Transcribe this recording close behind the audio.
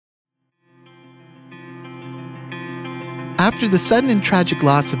After the sudden and tragic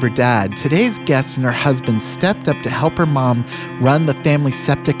loss of her dad, today's guest and her husband stepped up to help her mom run the family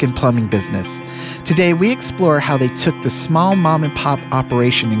septic and plumbing business. Today, we explore how they took the small mom-and-pop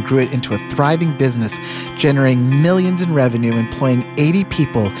operation and grew it into a thriving business, generating millions in revenue, employing 80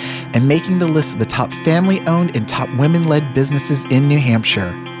 people, and making the list of the top family-owned and top women-led businesses in New Hampshire.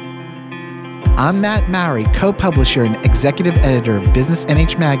 I'm Matt Mowry, co-publisher and executive editor of Business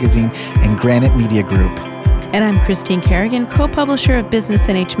NH Magazine and Granite Media Group. And I'm Christine Kerrigan, co-publisher of Business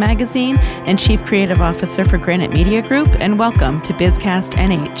NH Magazine and chief creative officer for Granite Media Group, and welcome to BizCast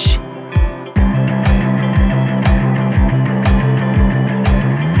NH.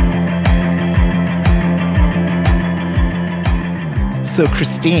 So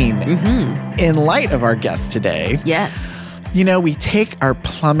Christine, in light of our guest today, yes, you know, we take our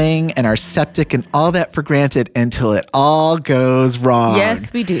plumbing and our septic and all that for granted until it all goes wrong.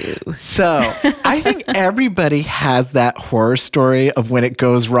 Yes, we do. So I think everybody has that horror story of when it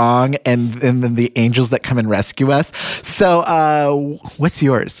goes wrong and then the angels that come and rescue us. So what's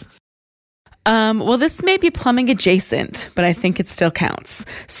yours? Well, this may be plumbing adjacent, but I think it still counts.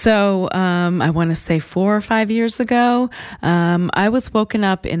 So I want to say 4 or 5 years ago, I was woken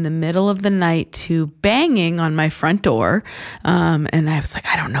up in the middle of the night to banging on my front door. And I was like,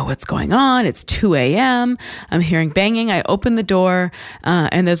 I don't know what's going on. It's 2 a.m. I'm hearing banging. I open the door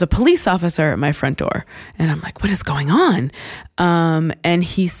and there's a police officer at my front door. And I'm like, what is going on? And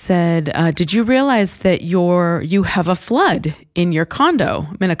he said, did you realize that you have a flood in your condo?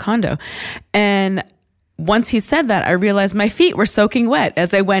 I'm in a condo. And once he said that, I realized my feet were soaking wet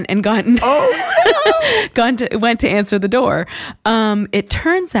as I went and went to answer the door. It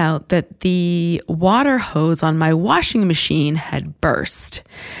turns out that the water hose on my washing machine had burst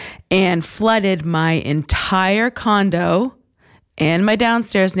and flooded my entire condo and my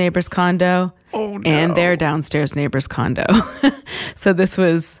downstairs neighbor's condo and their downstairs neighbor's condo. So this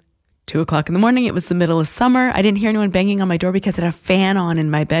was 2 o'clock in the morning. It was the middle of summer. I didn't hear anyone banging on my door because I had a fan on in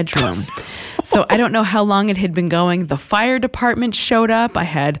my bedroom. So I don't know how long it had been going. The fire department showed up. I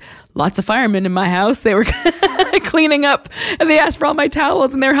had lots of firemen in my house. They were cleaning up, and they asked for all my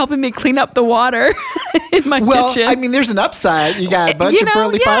towels, and they were helping me clean up the water in my kitchen. Well, I mean, there's an upside. You got a bunch of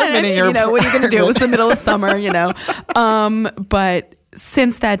burly firemen in your what are you going to do? It was the middle of summer, But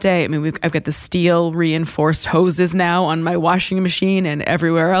since that day, I mean, I've got the steel reinforced hoses now on my washing machine and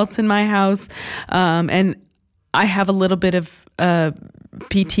everywhere else in my house. And I have a little bit of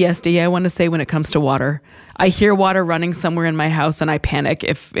PTSD, I want to say, when it comes to water. I hear water running somewhere in my house and I panic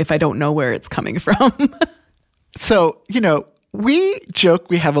if I don't know where it's coming from. So, we joke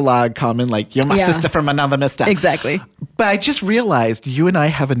we have a lot in common, like, you're my sister from another mister. Exactly. But I just realized you and I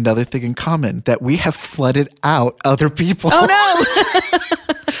have another thing in common, that we have flooded out other people. Oh, no.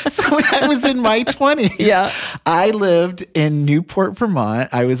 So when I was in my 20s, I lived in Newport, Vermont.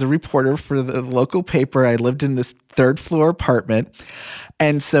 I was a reporter for the local paper. I lived in this 3rd floor apartment.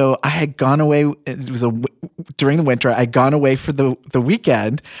 And so I had gone away. It was during the winter. I'd gone away for the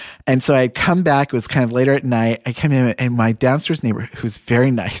weekend. And so I'd come back. It was kind of later at night. I came in and my downstairs neighbor, who's very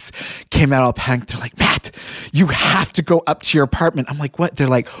nice, came out all panicked. They're like, Matt, you have to go up to your apartment. I'm like, what? They're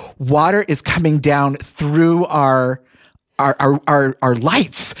like, water is coming down through our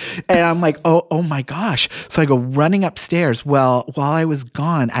lights. And I'm like, oh my gosh. So I go running upstairs. Well, while I was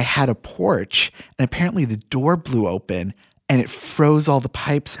gone, I had a porch and apparently the door blew open and it froze all the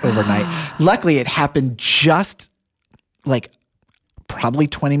pipes overnight. Luckily, it happened just like probably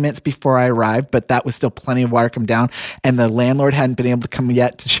 20 minutes before I arrived, but that was still plenty of water come down. And the landlord hadn't been able to come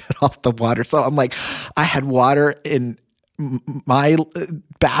yet to shut off the water. So I'm like, I had water in my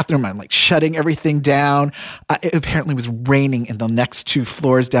bathroom. I'm like shutting everything down. It apparently was raining in the next 2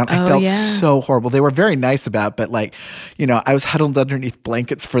 floors down. I felt so horrible. They were very nice about it, but I was huddled underneath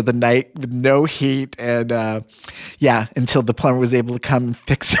blankets for the night with no heat. And until the plumber was able to come and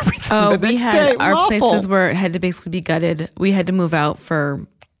fix everything the next day. Our places had to basically be gutted. We had to move out for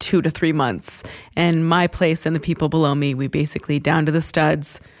 2 to 3 months. And my place and the people below me, we basically down to the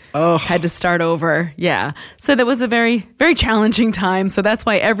studs. Had to start over. Yeah. So that was a very, very challenging time. So that's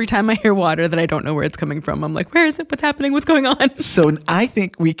why every time I hear water that I don't know where it's coming from, I'm like, where is it? What's happening? What's going on? So I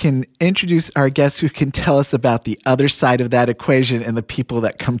think we can introduce our guest who can tell us about the other side of that equation and the people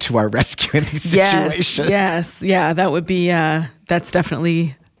that come to our rescue in these situations. Yes. Yeah. That would be, that's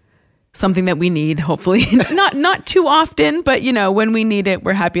definitely something that we need, hopefully. Not too often, but when we need it,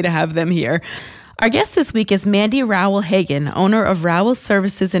 we're happy to have them here. Our guest this week is Mandie Rowell Hagan, owner of Rowell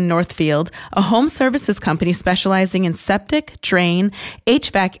Services in Northfield, a home services company specializing in septic, drain,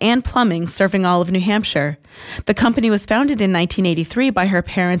 HVAC, and plumbing, serving all of New Hampshire. The company was founded in 1983 by her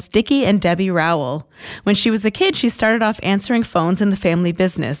parents, Dickie and Debbie Rowell. When she was a kid, she started off answering phones in the family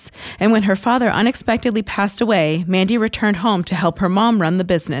business. And when her father unexpectedly passed away, Mandie returned home to help her mom run the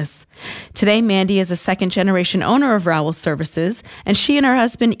business. Today, Mandie is a second-generation owner of Rowell Services, and she and her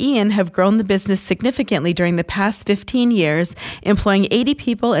husband, Ian, have grown the business significantly during the past 15 years, employing 80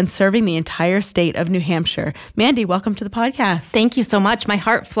 people and serving the entire state of New Hampshire. Mandie, welcome to the podcast. Thank you so much. My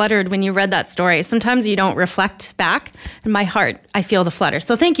heart fluttered when you read that story. Sometimes you don't reflect back, and my heart, I feel the flutter.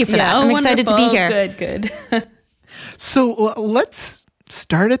 So thank you for that. I'm excited to be here. Good. So let's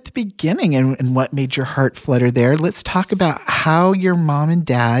start at the beginning and what made your heart flutter there. Let's talk about how your mom and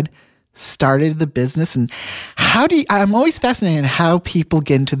dad started the business, and I'm always fascinated in how people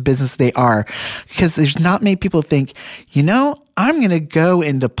get into the business they are, because there's not many people think, I'm going to go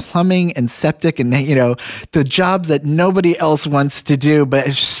into plumbing and septic and, the jobs that nobody else wants to do, but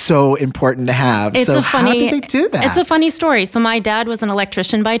it's so important to have. How did they do that? It's a funny story. So my dad was an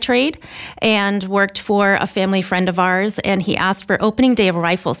electrician by trade and worked for a family friend of ours, and he asked for opening day of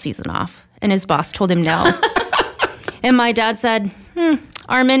rifle season off, and his boss told him no. And my dad said,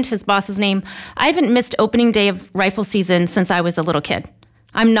 Armand, his boss's name, I haven't missed opening day of rifle season since I was a little kid.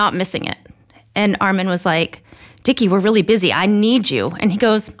 I'm not missing it. And Armand was like, Dickie, we're really busy. I need you. And he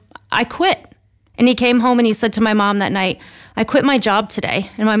goes, I quit. And he came home and he said to my mom that night, I quit my job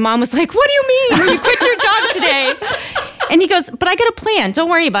today. And my mom was like, what do you mean? You quit your job today? And he goes, but I got a plan. Don't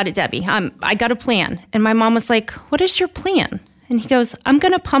worry about it, Debbie. I got a plan. And my mom was like, what is your plan? And he goes, I'm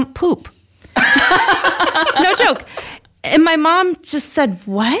going to pump poop. No joke. And my mom just said,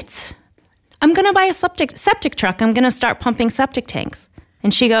 what? I'm going to buy a septic truck. I'm going to start pumping septic tanks.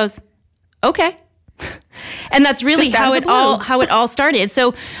 And she goes, okay. And that's really how it all started.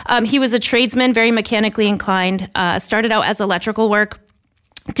 So he was a tradesman, very mechanically inclined, started out as electrical work,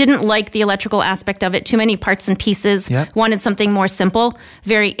 didn't like the electrical aspect of it, too many parts and pieces, wanted something more simple,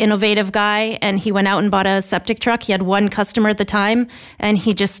 very innovative guy. And he went out and bought a septic truck. He had one customer at the time, and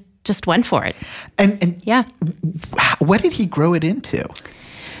he just went for it. And yeah. What did he grow it into?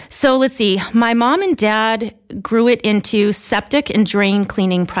 So let's see. My mom and dad grew it into septic and drain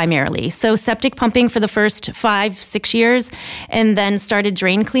cleaning primarily. So septic pumping for the first 5-6 years, and then started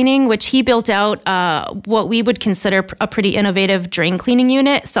drain cleaning, which he built out what we would consider a pretty innovative drain cleaning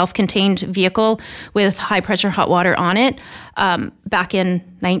unit, self-contained vehicle with high-pressure hot water on it back in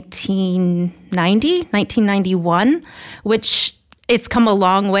 1991, which it's come a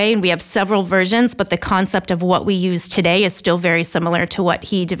long way, and we have several versions, but the concept of what we use today is still very similar to what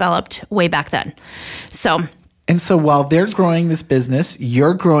he developed way back then. And so while they're growing this business,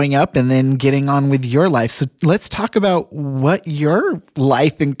 you're growing up and then getting on with your life. So let's talk about what your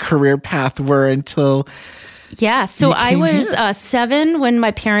life and career path were until... Yeah, so I was 7 when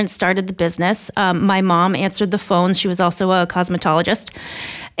my parents started the business. My mom answered the phone. She was also a cosmetologist.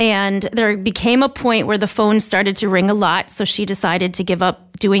 And there became a point where the phone started to ring a lot. So she decided to give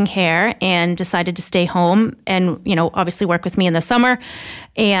up doing hair and decided to stay home and, obviously work with me in the summer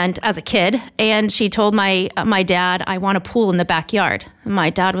and as a kid. And she told my dad, I want a pool in the backyard. And my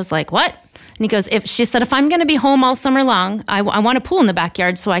dad was like, what? And he goes, if I'm going to be home all summer long, I want a pool in the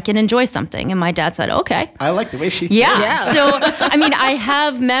backyard so I can enjoy something. And my dad said, okay. I like the way she thinks. Yeah. So, I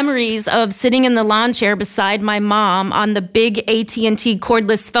have memories of sitting in the lawn chair beside my mom on the big AT&T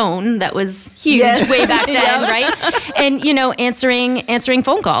cordless phone that was huge way back then, right? And, answering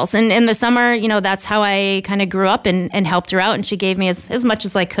phone calls. And in the summer, that's how I kind of grew up and helped her out. And she gave me as much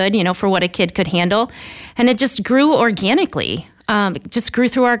as I could, for what a kid could handle. And it just grew organically. It just grew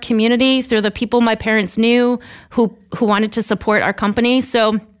through our community, through the people my parents knew who wanted to support our company.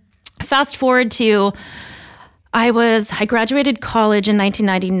 So fast forward to, I graduated college in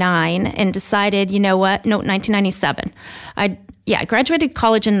 1999 and decided, 1997. I graduated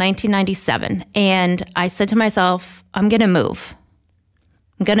college in 1997, and I said to myself, I'm going to move.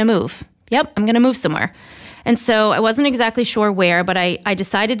 Yep, I'm going to move somewhere. And so I wasn't exactly sure where, but I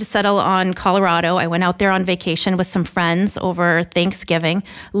decided to settle on Colorado. I went out there on vacation with some friends over Thanksgiving,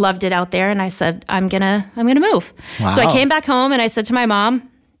 loved it out there, and I said, I'm gonna move. Wow. So I came back home and I said to my mom,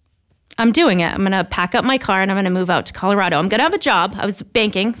 I'm doing it. I'm going to pack up my car and I'm going to move out to Colorado. I'm going to have a job. I was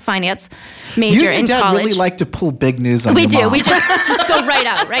banking, finance major in college. You and your dad really like to pull big news on We your do. mom. We just go right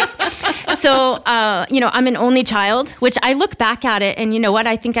out, right? So, I'm an only child, which I look back at it and you know what?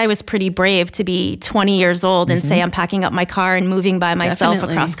 I think I was pretty brave to be 20 years old and say I'm packing up my car and moving by myself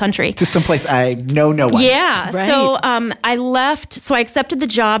Definitely. across country. To someplace I know no one. Yeah. Right. So I left. So I accepted the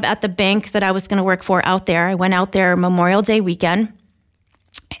job at the bank that I was going to work for out there. I went out there Memorial Day weekend.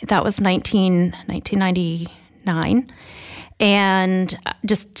 That was 1999. And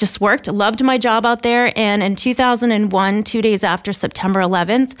just worked, loved my job out there. And in 2001, 2 days after September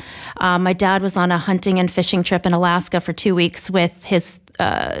 11th, my dad was on a hunting and fishing trip in Alaska for 2 weeks with his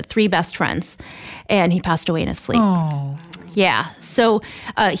 3 best friends. And he passed away in his sleep. Oh. Yeah. So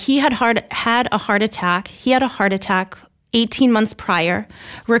he had a heart attack. He had a heart attack 18 months prior,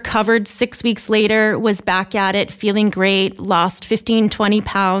 recovered 6 weeks later, was back at it, feeling great, lost 15, 20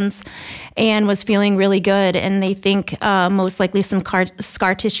 pounds, and was feeling really good. And they think most likely some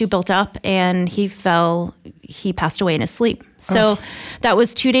scar tissue built up, and he passed away in his sleep. So that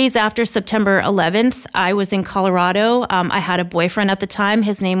was 2 days after September 11th. I was in Colorado. I had a boyfriend at the time.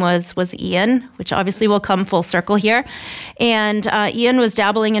 His name was Ian, which obviously will come full circle here. And Ian was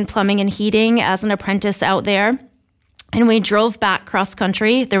dabbling in plumbing and heating as an apprentice out there. And we drove back cross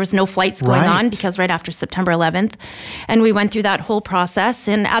country. There was no flights going on because right after September 11th. And we went through that whole process.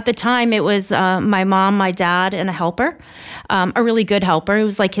 And at the time, it was my mom, my dad, and a helper, a really good helper. It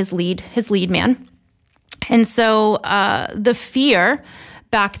was like his lead man. And so the fear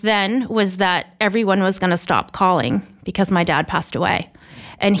back then was that everyone was going to stop calling because my dad passed away.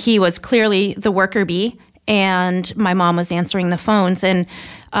 And he was clearly the worker bee. And my mom was answering the phones. And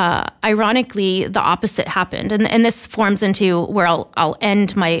ironically, the opposite happened. And this forms into where I'll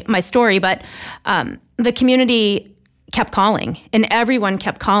end my story. But the community kept calling and everyone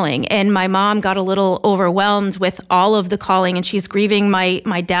kept calling. And my mom got a little overwhelmed with all of the calling. And she's grieving my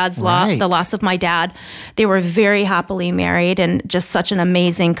dad's loss, the loss of my dad. They were very happily married and just such an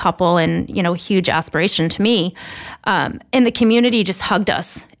amazing couple and, huge aspiration to me. And the community just hugged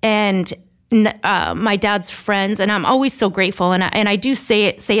us. And my dad's friends, and I'm always so grateful, and I do say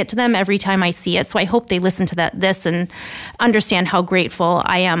it to them every time I see it. So I hope they listen to this and understand how grateful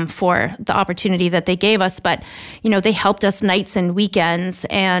I am for the opportunity that they gave us. But they helped us nights and weekends,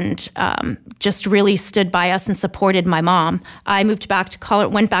 and just really stood by us and supported my mom. I went back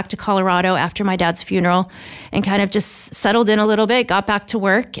to Colorado after my dad's funeral, and kind of just settled in a little bit, got back to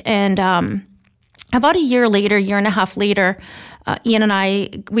work, and about a year and a half later. Ian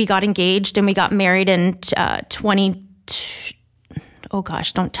and we got engaged and we got married in 20. Oh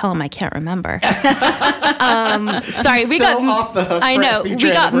gosh, don't tell him I can't remember. Sorry, we got off the hook. I know. We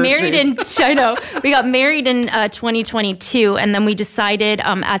got married in 2022, and then we decided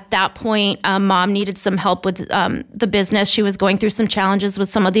at that point, Mom needed some help with the business. She was going through some challenges with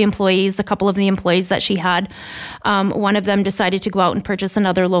some of the employees, a couple of the employees that she had. One of them decided to go out and purchase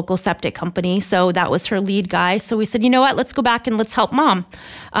another local septic company, so that was her lead guy. So we said, you know what, let's go back and let's help Mom.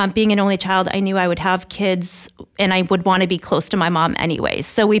 Being an only child, I knew I would have kids, and I would want to be close to my mom anyways.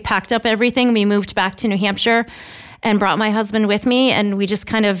 So we packed up everything. We moved back to New Hampshire and brought my husband with me, and we just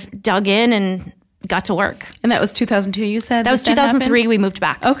kind of dug in and got to work. And that was 2002, you said? That was 2003. We moved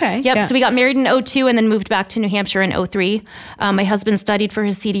back. Okay. Yep. Yeah. So we got married in 2002 and then moved back to New Hampshire in 2003. My husband studied for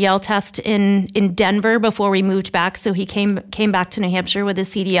his CDL test in Denver before we moved back. So he came back to New Hampshire with his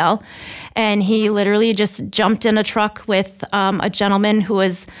CDL. And he literally just jumped in a truck with a gentleman who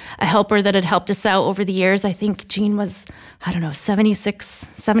was a helper that had helped us out over the years. I think Gene was,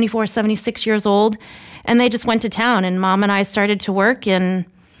 74, 76 years old. And they just went to town, and Mom and I started to work, and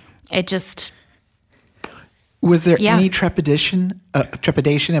it just... Was there any trepidation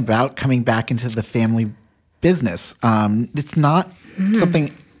about coming back into the family business? It's not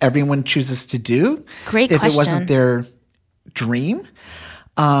something everyone chooses to do. Great question. If it wasn't their dream.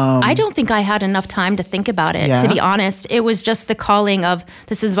 I don't think I had enough time to think about it, to be honest. It was just the calling of,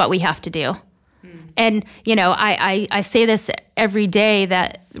 this is what we have to do. And, I say this every day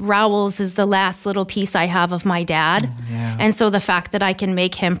that Rowell's is the last little piece I have of my dad. And so the fact that I can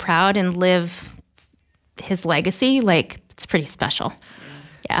make him proud and live his legacy, it's pretty special.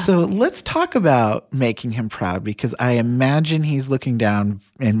 Yeah. So let's talk about making him proud, because I imagine he's looking down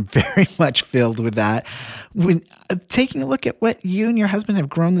and very much filled with that. When taking a look at what you and your husband have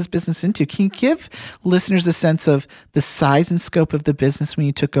grown this business into, can you give listeners a sense of the size and scope of the business when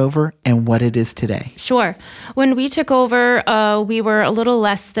you took over and what it is today? Sure. When we took over, we were a little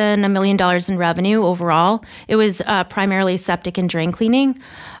less than $1 million in revenue overall. It was primarily septic and drain cleaning.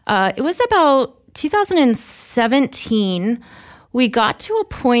 It was about 2017 we got to a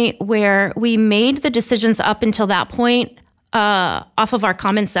point where we made the decisions up until that point off of our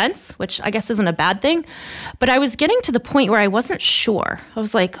common sense, which I guess isn't a bad thing. But I was getting to the point where I wasn't sure. I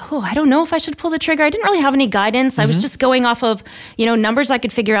was like, I don't know if I should pull the trigger. I didn't really have any guidance. I was just going off of, numbers I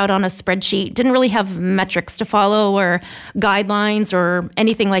could figure out on a spreadsheet. Didn't really have metrics to follow or guidelines or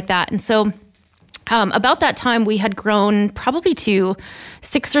anything like that. And so about that time, we had grown probably to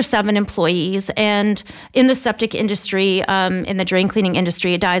 6 or 7 employees. And in the septic industry, in the drain cleaning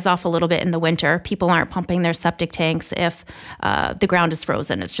industry, it dies off a little bit in the winter. People aren't pumping their septic tanks if the ground is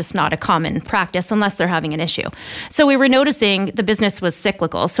frozen. It's just not a common practice unless they're having an issue. So we were noticing the business was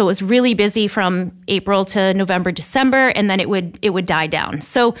cyclical. So it was really busy from April to November, December, and then it would die down.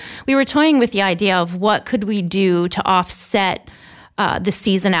 So we were toying with the idea of what could we do to offset the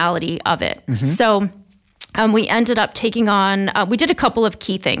seasonality of it. So we ended up taking on, we did a couple of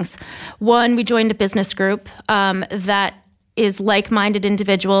key things. One, we joined a business group that is like-minded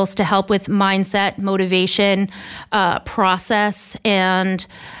individuals to help with mindset, motivation, process, and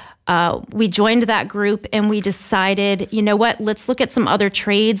we joined that group and we decided, let's look at some other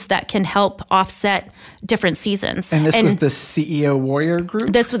trades that can help offset different seasons. And this was the CEO Warrior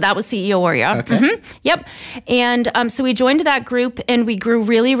group? That was CEO Warrior. Okay. Yep. And so we joined that group and we grew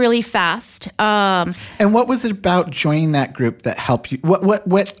really, really fast. And what was it about joining that group that helped you?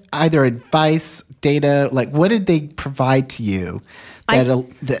 What either advice, data, what did they provide to you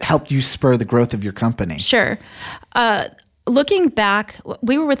that helped you spur the growth of your company? Sure. Looking back,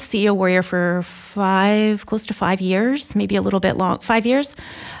 we were with CEO Warrior for close to 5 years, maybe a little bit long, 5 years.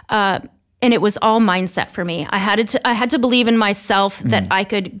 And it was all mindset for me. I had to believe in myself that I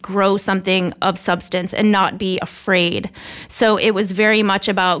could grow something of substance and not be afraid. So it was very much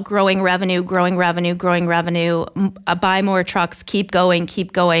about growing revenue, buy more trucks, keep going.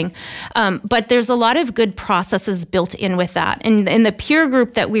 But there's a lot of good processes built in with that. And in the peer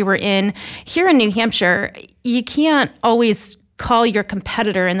group that we were in here in New Hampshire, you can't always call your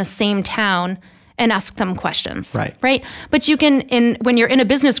competitor in the same town and ask them questions, right? But you can, when you're in a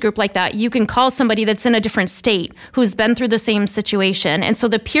business group like that, you can call somebody that's in a different state who's been through the same situation. And so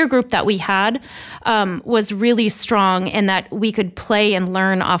the peer group that we had was really strong in that we could play and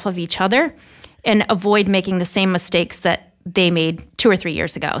learn off of each other and avoid making the same mistakes that they made 2 or 3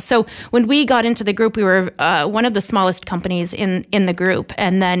 years ago. So when we got into the group, we were one of the smallest companies in the group,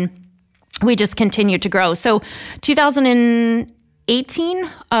 and then we just continued to grow. So 2018,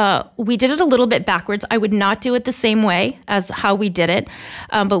 we did it a little bit backwards. I would not do it the same way as how we did it,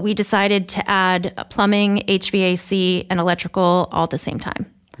 but we decided to add plumbing, HVAC, and electrical all at the same time.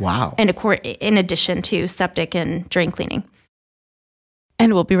 Wow. And in addition to septic and drain cleaning.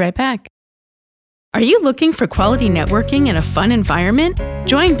 And we'll be right back. Are you looking for quality networking in a fun environment?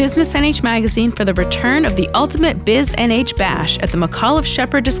 Join Business NH Magazine for the return of the ultimate Biz NH Bash at the McAuliffe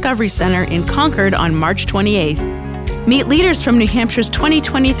Shepherd Discovery Center in Concord on March 28th. Meet leaders from New Hampshire's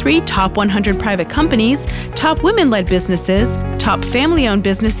 2023 Top 100 Private Companies, top women-led businesses, top family-owned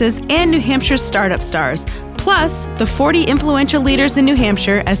businesses, and New Hampshire's startup stars, plus the 40 influential leaders in New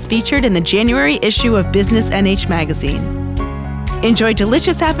Hampshire as featured in the January issue of Business NH Magazine. Enjoy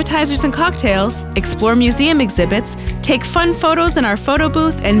delicious appetizers and cocktails, explore museum exhibits, take fun photos in our photo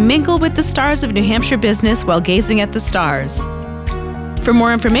booth, and mingle with the stars of New Hampshire business while gazing at the stars. For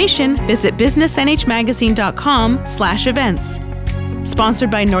more information, visit businessnhmagazine.com/events. Sponsored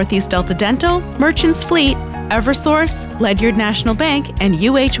by Northeast Delta Dental, Merchants Fleet, Eversource, Ledyard National Bank, and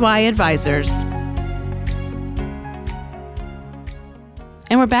UHY Advisors.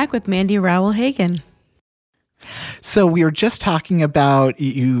 And we're back with Mandie Rowell Hagan. So we were just talking about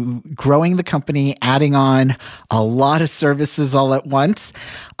you growing the company, adding on a lot of services all at once.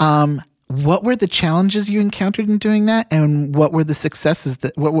 What were the challenges you encountered in doing that, and what were the successes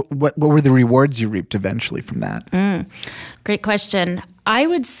what were the rewards you reaped eventually from that? Great question. I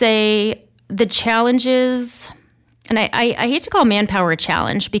would say the challenges, and I hate to call manpower a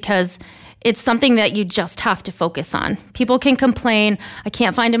challenge because it's something that you just have to focus on. People can complain, I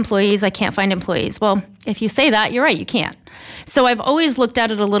can't find employees. Well, if you say that, you're right, you can't. So I've always looked at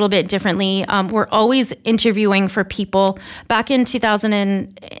it a little bit differently. We're always interviewing for people. Back in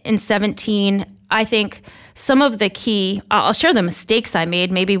 2017, I think some of the key, I'll share the mistakes I made.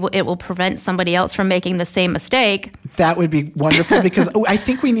 Maybe it will prevent somebody else from making the same mistake. That would be wonderful because I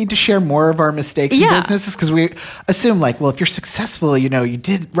think we need to share more of our mistakes in businesses because we assume if you're successful, you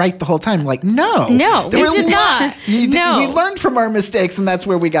did right the whole time. No, we did not. We learned from our mistakes, and that's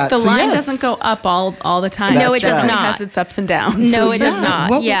where we got. The line doesn't go up all the time. No, it does not. It has its ups and downs. No, it does not.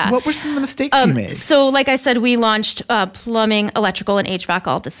 What were some of the mistakes you made? So like I said, we launched plumbing, electrical, and HVAC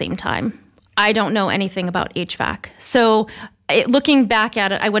all at the same time. I don't know anything about HVAC. So looking back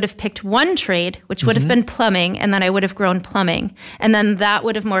at it, I would have picked one trade, which would have been plumbing, and then I would have grown plumbing. And then that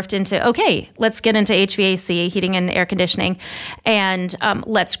would have morphed into, okay, let's get into HVAC, heating and air conditioning, and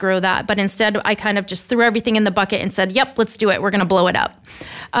let's grow that. But instead, I kind of just threw everything in the bucket and said, yep, let's do it. We're going to blow it up.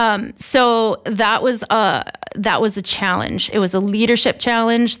 So that was a challenge. It was a leadership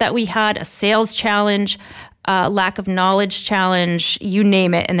challenge that we had, a sales challenge, lack of knowledge challenge, you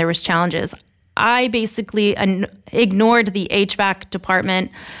name it, and there was challenges. I basically ignored the HVAC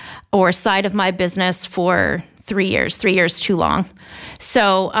department or side of my business for 3 years too long.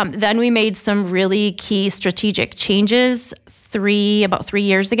 So then we made some really key strategic changes about 3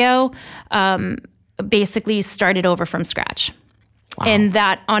 years ago, basically started over from scratch. Wow. And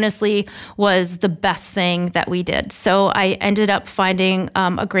that honestly was the best thing that we did. So I ended up finding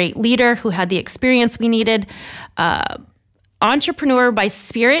a great leader who had the experience we needed, entrepreneur by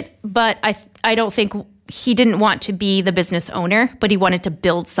spirit, but I don't think he didn't want to be the business owner, but he wanted to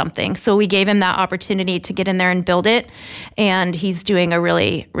build something. So we gave him that opportunity to get in there and build it. And he's doing a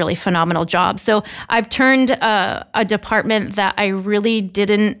really, really phenomenal job. So I've turned a department that I really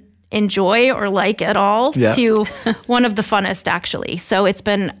didn't enjoy or like at all to one of the funnest, actually. So it's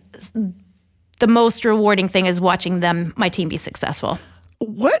been the most rewarding thing is watching my team be successful.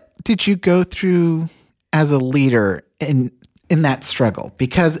 What did you go through as a leader in that struggle?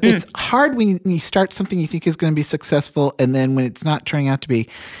 Because it's hard when you start something you think is going to be successful, and then when it's not turning out to be,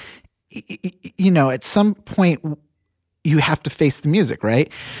 at some point you have to face the music,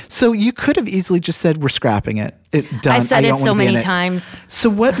 right? So you could have easily just said, "We're scrapping it. Done. I said it so many times. So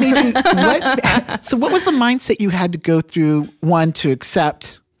what made you? So what was the mindset you had to go through? One, to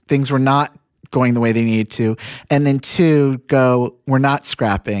accept things were not going the way they needed to, and then two, go, we're not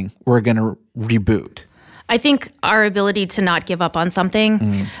scrapping. We're going to reboot. I think our ability to not give up on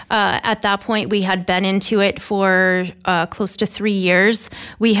something. At that point, we had been into it for close to 3 years.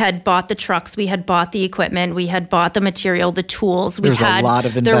 We had bought the trucks, we had bought the equipment, we had bought the material, the tools. We had a lot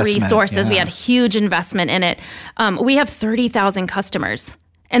of the resources. We had huge investment in it. We have 30,000 customers.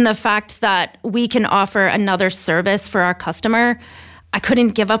 And the fact that we can offer another service for our customer, I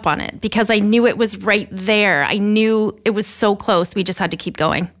couldn't give up on it because I knew it was right there. I knew it was so close. We just had to keep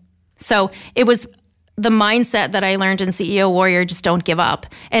going. So it was the mindset that I learned in CEO Warrior, just don't give up.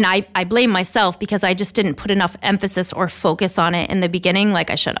 And I blame myself because I just didn't put enough emphasis or focus on it in the beginning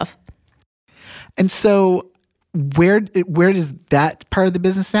like I should have. And so where does that part of the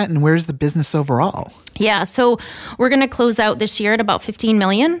business at, and where's the business overall? Yeah, so we're going to close out this year at about 15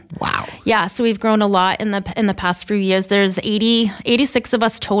 million. Wow. Yeah, so we've grown a lot in the past few years. There's 86 of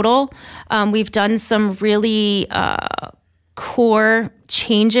us total. We've done some really core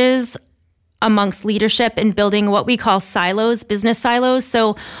changes amongst leadership and building what we call silos, business silos.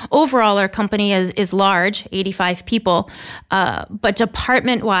 So overall, our company is large, 85 people, but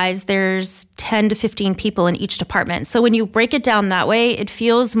department-wise, there's 10 to 15 people in each department. So when you break it down that way, it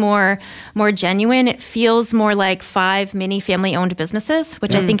feels more genuine. It feels more like 5 mini family-owned businesses,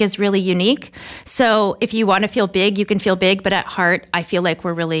 which I think is really unique. So if you want to feel big, you can feel big, but at heart, I feel like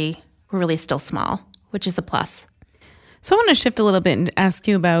we're really still small, which is a plus. So I want to shift a little bit and ask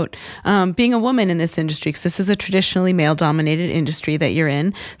you about being a woman in this industry, because this is a traditionally male-dominated industry that you're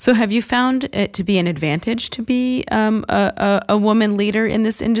in. So have you found it to be an advantage to be a woman leader in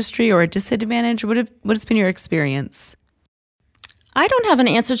this industry, or a disadvantage? What has been your experience? I don't have an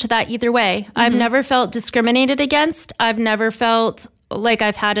answer to that either way. Mm-hmm. I've never felt discriminated against. I've never felt like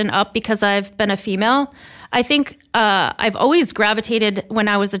I've had an up because I've been a female. I think I've always gravitated, when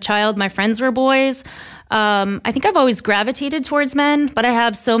I was a child, my friends were boys. I think I've always gravitated towards men, but I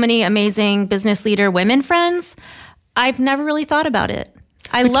have so many amazing business leader women friends. I've never really thought about it.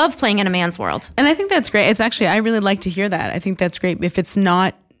 I love playing in a man's world. And I think that's great. It's actually, I really like to hear that. I think that's great. If it's a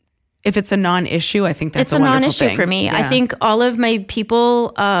non-issue, I think that's a wonderful non-issue thing. For me. Yeah. I think all of my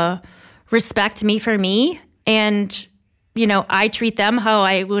people respect me for me, and I treat them how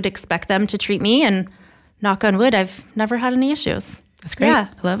I would expect them to treat me, and knock on wood, I've never had any issues. That's great. Yeah.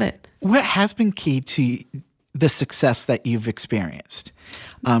 I love it. What has been key to the success that you've experienced?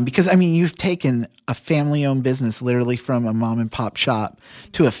 Because, you've taken a family-owned business literally from a mom-and-pop shop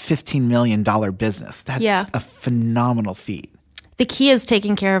to a $15 million business. That's a phenomenal feat. The key is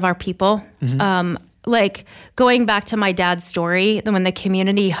taking care of our people. Mm-hmm. Like going back to my dad's story, when the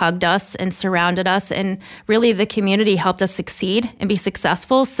community hugged us and surrounded us, and really the community helped us succeed and be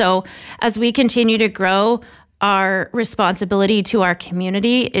successful. So as we continue to grow, our responsibility to our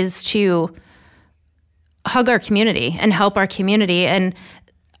community is to hug our community and help our community. And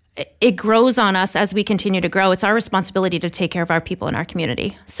it grows on us as we continue to grow. It's our responsibility to take care of our people in our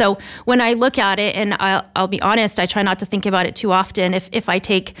community. So when I look at it, and I'll be honest, I try not to think about it too often. If I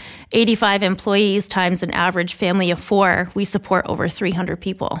take 85 employees times an average family of 4, we support over 300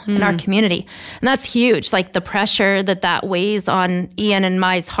 people in our community. And that's huge. Like the pressure that weighs on Ian and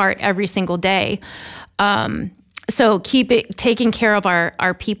my heart every single day. So taking care of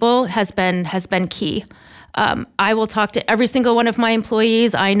our people has been key. I will talk to every single one of my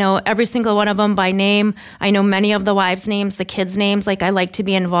employees. I know every single one of them by name. I know many of the wives' names, the kids' names. Like I like to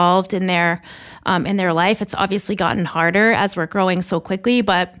be involved in their life. It's obviously gotten harder as we're growing so quickly,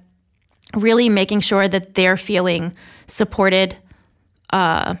 but really making sure that they're feeling supported,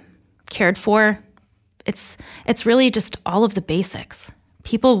 cared for. It's really just all of the basics.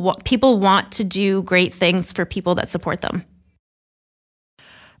 People want to do great things for people that support them.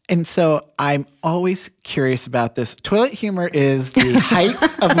 And so I'm always curious about this. Toilet humor is the height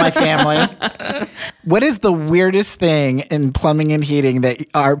of my family. What is the weirdest thing in plumbing and heating that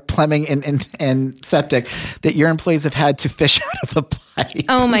are plumbing and septic that your employees have had to fish out of a pipe?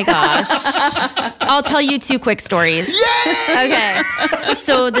 Oh my gosh. I'll tell you 2 quick stories. Yay! Okay.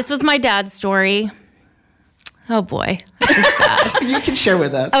 So this was my dad's story. Oh boy. This is bad. You can share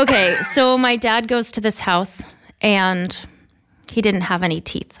with us. Okay. So my dad goes to this house and he didn't have any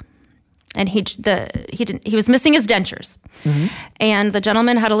teeth, and he was missing his dentures, and the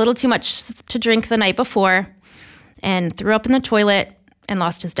gentleman had a little too much to drink the night before, and threw up in the toilet and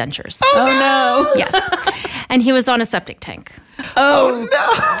lost his dentures. Oh no! Yes, and he was on a septic tank. Oh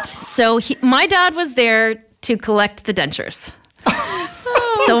no! So my dad was there to collect the dentures.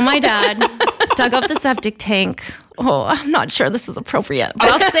 So my dad dug up the septic tank. Oh, I'm not sure this is appropriate, but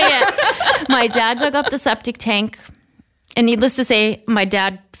I'll say it. My dad dug up the septic tank. And needless to say, my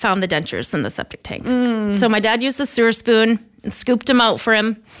dad found the dentures in the septic tank. So my dad used the sewer spoon and scooped them out for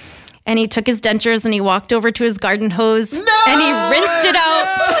him. And he took his dentures and he walked over to his garden hose. And he rinsed it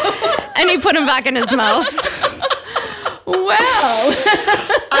out. And he put them back in his mouth. Wow.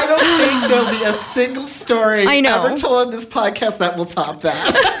 I don't think there'll be a single story ever told on this podcast that will top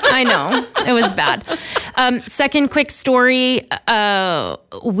that. I know. It was bad. Second quick story.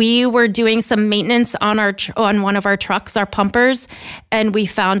 We were doing some maintenance on one of our trucks, our pumpers, and we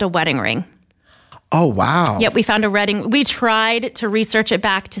found a wedding ring. Oh, wow. Yep, we found a wedding. We tried to research it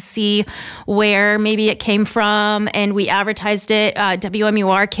back to see where maybe it came from, and we advertised it.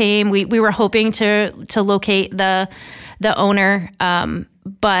 WMUR came. We were hoping to locate the owner,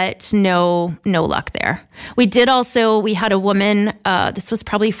 but no luck there. We had a woman, this was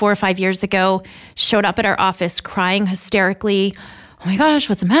probably 4 or 5 years ago, showed up at our office crying hysterically. Oh my gosh,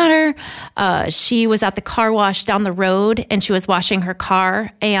 what's the matter? She was at the car wash down the road and she was washing her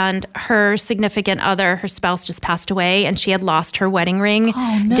car, and her significant other, her spouse, just passed away, and she had lost her wedding ring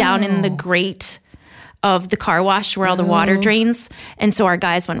down in the grate of the car wash where all the water drains. And so our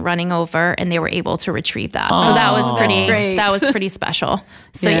guys went running over and they were able to retrieve that. So that was pretty special.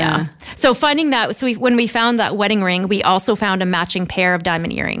 So yeah. So finding that, when we found that wedding ring, we also found a matching pair of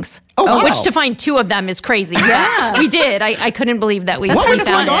diamond earrings. Oh, wow. Which to find 2 of them is crazy. Yeah. We did. I couldn't believe that we found it. What was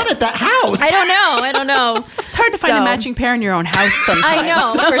going on at that house? I don't know. It's hard to find a matching pair in your own house sometimes. I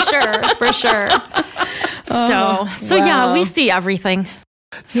know, for sure. So yeah, we see everything.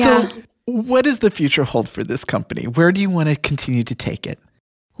 So what does the future hold for this company? Where do you want to continue to take it?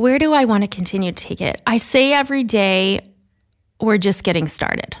 Where do I want to continue to take it? I say every day, we're just getting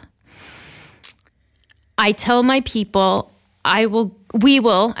started. I tell my people, we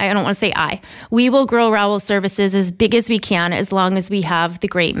will grow Rowell Services as big as we can, as long as we have the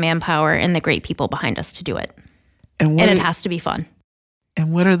great manpower and the great people behind us to do it. And it has to be fun.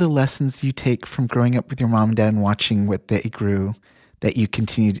 And what are the lessons you take from growing up with your mom and dad and watching what they grew that you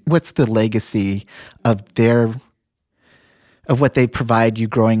continued? What's the legacy of what they provide you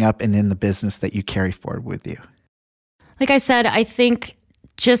growing up and in the business that you carry forward with you? Like I said, I think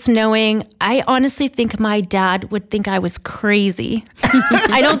just knowing, I honestly think my dad would think I was crazy.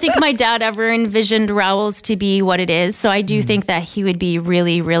 I don't think my dad ever envisioned Rowell's to be what it is. So I do think that he would be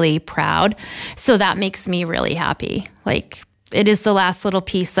really, really proud. So that makes me really happy. Like, it is the last little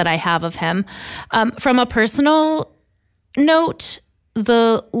piece that I have of him. From a personal note,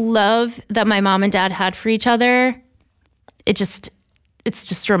 the love that my mom and dad had for each other, it's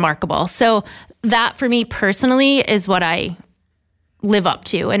just remarkable. So that for me personally is what I live up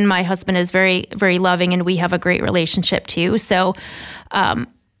to. And my husband is very, very loving, and we have a great relationship too. So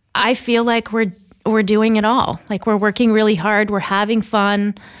I feel like we're doing it all. Like, we're working really hard. We're having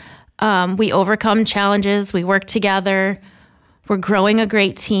fun. We overcome challenges. We work together. We're growing a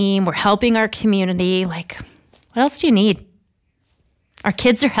great team. We're helping our community. Like, what else do you need? Our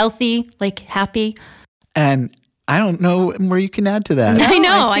kids are healthy, like happy. And I don't know where you can add to that. I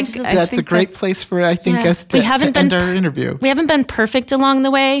know. I I think- just That's a great place for, I think, us to end our interview. We haven't been perfect along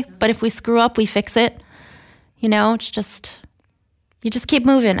the way, but if we screw up, we fix it. It's just, you just keep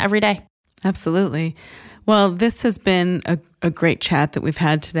moving every day. Absolutely. Well, this has been a great chat that we've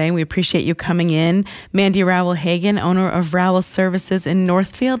had today. We appreciate you coming in. Mandie Rowell Hagan, owner of Rowell Services in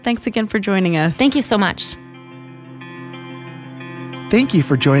Northfield. Thanks again for joining us. Thank you so much. Thank you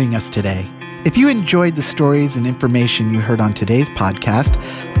for joining us today. If you enjoyed the stories and information you heard on today's podcast,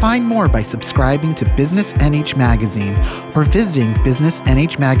 find more by subscribing to Business NH Magazine or visiting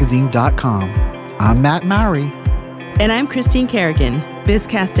businessnhmagazine.com. I'm Matt Mowry. And I'm Christine Kerrigan.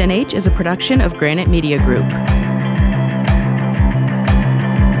 BizCast NH is a production of Granite Media Group.